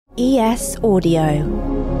ES Audio.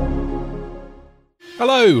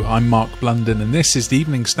 Hello, I'm Mark Blunden and this is the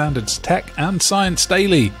Evening Standard's Tech and Science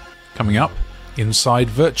Daily. Coming up, inside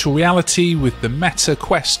virtual reality with the Meta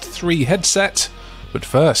Quest 3 headset. But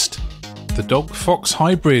first, the dog-fox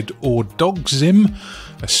hybrid, or Dogzim,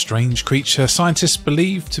 a strange creature scientists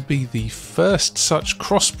believe to be the first such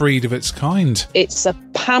crossbreed of its kind. It's a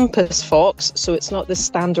pampas fox, so it's not the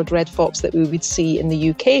standard red fox that we would see in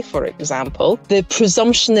the UK, for example. The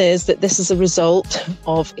presumption is that this is a result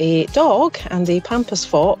of a dog and a pampas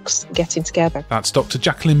fox getting together. That's Dr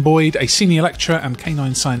Jacqueline Boyd, a senior lecturer and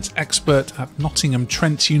canine science expert at Nottingham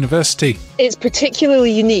Trent University. It's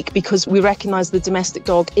particularly unique because we recognise the domestic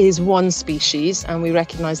dog is one species and we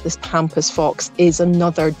recognise this pampas fox is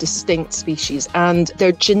another distinct species, and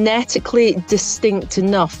they're genetically distinct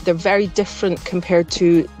enough. They're very different compared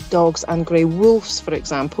to dogs and grey wolves, for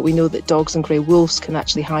example. We know that dogs and grey wolves can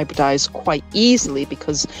actually hybridise quite easily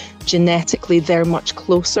because genetically they're much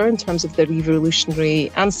closer in terms of their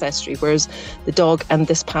evolutionary ancestry, whereas the dog and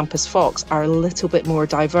this pampas fox are a little bit more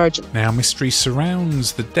divergent. Now, mystery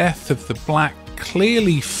surrounds the death of the black,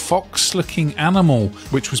 clearly fox-looking animal,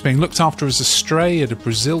 which was being looked after as a stray at a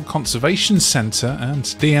Brazil conservation centre, and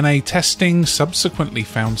DNA testing subsequently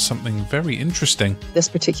found something very interesting. This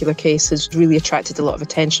particular case has really attracted a lot of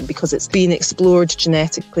attention because it's been explored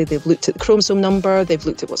genetically. They've looked at the chromosome number, they've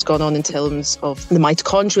looked at what's gone on in terms of the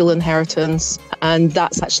mitochondrial inheritance, and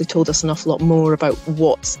that's actually told us an awful lot more about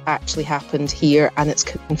what's actually happened here, and it's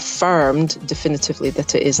confirmed definitively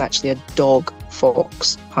that it is actually a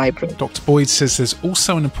dog-fox hybrid. Dr Boyd says there's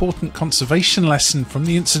also an important conservation lesson from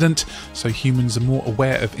the incident, so humans are more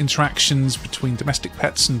aware of interactions between domestic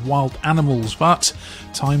pets and wild animals, but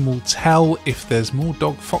time will tell if there's more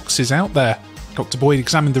dog foxes out there. Dr Boyd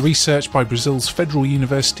examined the research by Brazil's Federal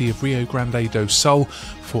University of Rio Grande do Sul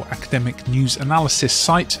for academic news analysis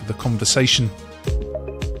site The Conversation.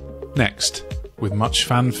 Next, with much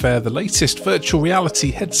fanfare, the latest virtual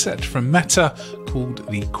reality headset from Meta, called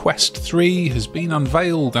the Quest 3, has been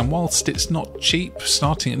unveiled, and whilst it's not cheap,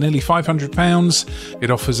 starting at nearly £500,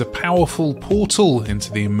 it offers a powerful portal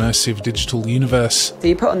into the immersive digital universe. So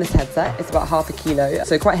you put on this headset, it's about half a kilo,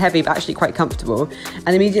 so quite heavy but actually quite comfortable,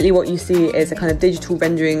 and immediately what you see is a kind of digital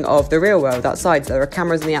rendering of the real world outside. So there are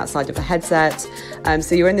cameras on the outside of the headset,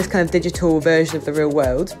 so you're in this kind of digital version of the real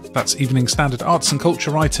world. That's Evening Standard arts and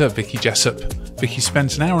culture writer Vicky Jessup. Vicky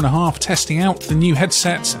spent an hour and a half testing out the new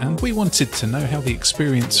headset, and we wanted to know how the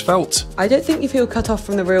experience felt. I don't think you feel cut off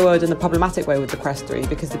from the real world in a problematic way with the Quest 3,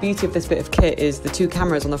 because the beauty of this bit of kit is the two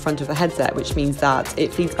cameras on the front of the headset, which means that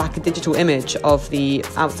it feeds back a digital image of the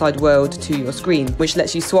outside world to your screen, which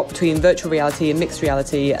lets you swap between virtual reality and mixed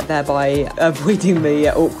reality, thereby avoiding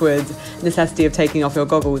the awkward necessity of taking off your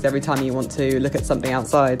goggles every time you want to look at something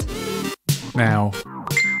outside. Now,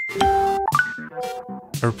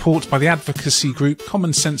 a report by the advocacy group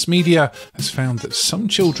Common Sense Media has found that some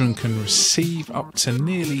children can receive up to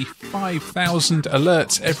nearly 5,000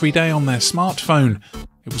 alerts every day on their smartphone.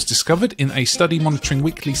 It was discovered in a study monitoring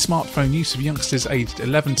weekly smartphone use of youngsters aged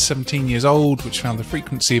 11 to 17 years old, which found the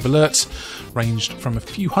frequency of alerts ranged from a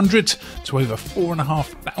few hundred to over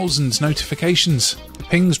 4,500 notifications. The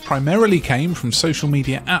pings primarily came from social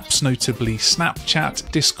media apps, notably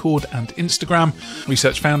Snapchat, Discord and Instagram.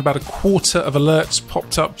 Research found about a quarter of alerts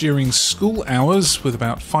popped up during school hours, with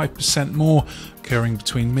about 5% more occurring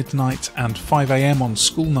between midnight and 5 a.m. on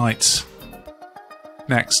school nights.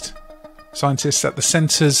 Next, scientists at the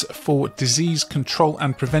Centres for Disease Control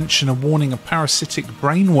and Prevention are warning a parasitic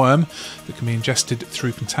brainworm that can be ingested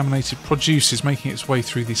through contaminated produce is making its way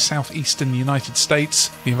through the southeastern United States.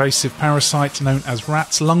 The invasive parasite, known as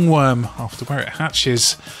rat's lungworm, after where it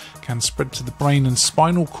hatches, can spread to the brain and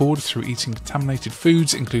spinal cord through eating contaminated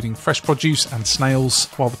foods, including fresh produce and snails.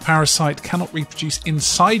 While the parasite cannot reproduce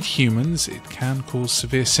inside humans, it can cause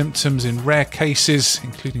severe symptoms in rare cases,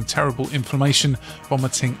 including terrible inflammation,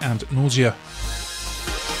 vomiting and nausea.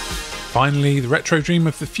 Finally, the retro dream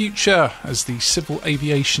of the future, as the Civil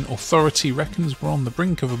Aviation Authority reckons we're on the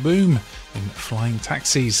brink of a boom in flying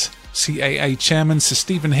taxis. CAA Chairman Sir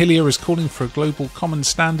Stephen Hillier is calling for a global common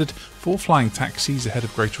standard for flying taxis ahead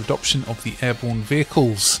of greater adoption of the airborne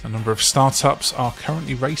vehicles. A number of startups are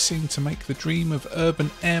currently racing to make the dream of urban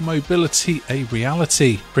air mobility a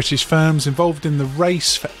reality. British firms involved in the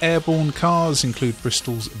race for airborne cars include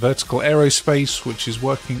Bristol's Vertical Aerospace, which is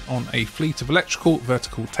working on a fleet of electrical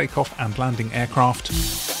vertical takeoff and landing aircraft.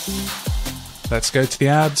 Let's go to the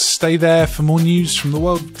ads. Stay there for more news from the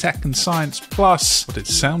world of tech and science, plus what it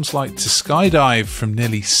sounds like to skydive from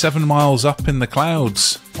nearly 7 miles up in the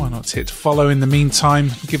clouds. Why not hit follow in the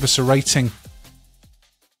meantime? Give us a rating.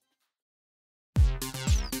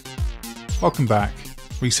 Welcome back.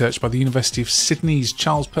 Research by the University of Sydney's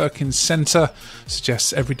Charles Perkins Centre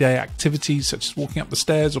suggests everyday activities such as walking up the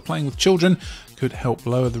stairs or playing with children could help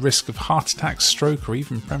lower the risk of heart attack, stroke or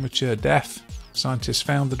even premature death. Scientists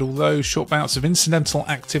found that although short bouts of incidental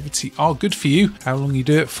activity are good for you, how long you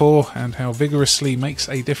do it for and how vigorously makes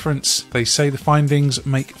a difference. They say the findings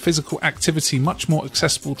make physical activity much more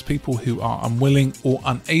accessible to people who are unwilling or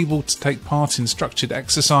unable to take part in structured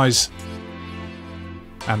exercise.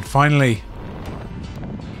 And finally,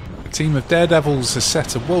 a team of daredevils has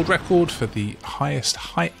set a world record for the highest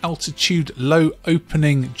high-altitude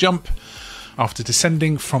low-opening jump after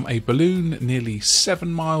descending from a balloon nearly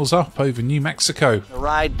 7 miles up over New Mexico. The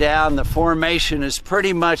ride down, the formation is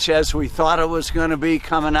pretty much as we thought it was going to be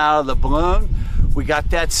coming out of the balloon. We got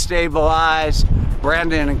that stabilized.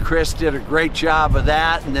 Brandon and Chris did a great job of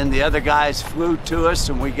that, and then the other guys flew to us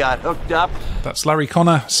and we got hooked up. That's Larry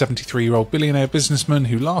Connor, 73-year-old billionaire businessman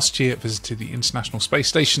who last year visited the International Space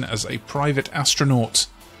Station as a private astronaut.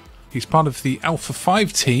 He's part of the Alpha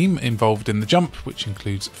 5 team involved in the jump, which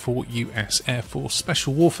includes 4 US Air Force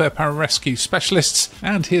Special Warfare Pararescue specialists,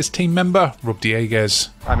 and his team member, Rob Dieguez.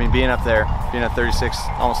 I mean, being up there, being at 36,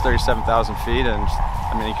 almost 37,000 feet, and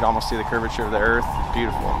you can almost see the curvature of the Earth. It's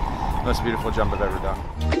beautiful. Most beautiful jump I've ever done.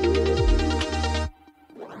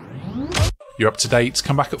 You're up to date.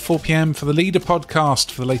 Come back at 4 p.m. for the Leader podcast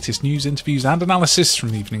for the latest news, interviews and analysis from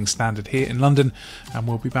the Evening Standard here in London. And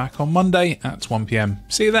we'll be back on Monday at 1 p.m.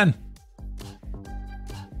 See you then.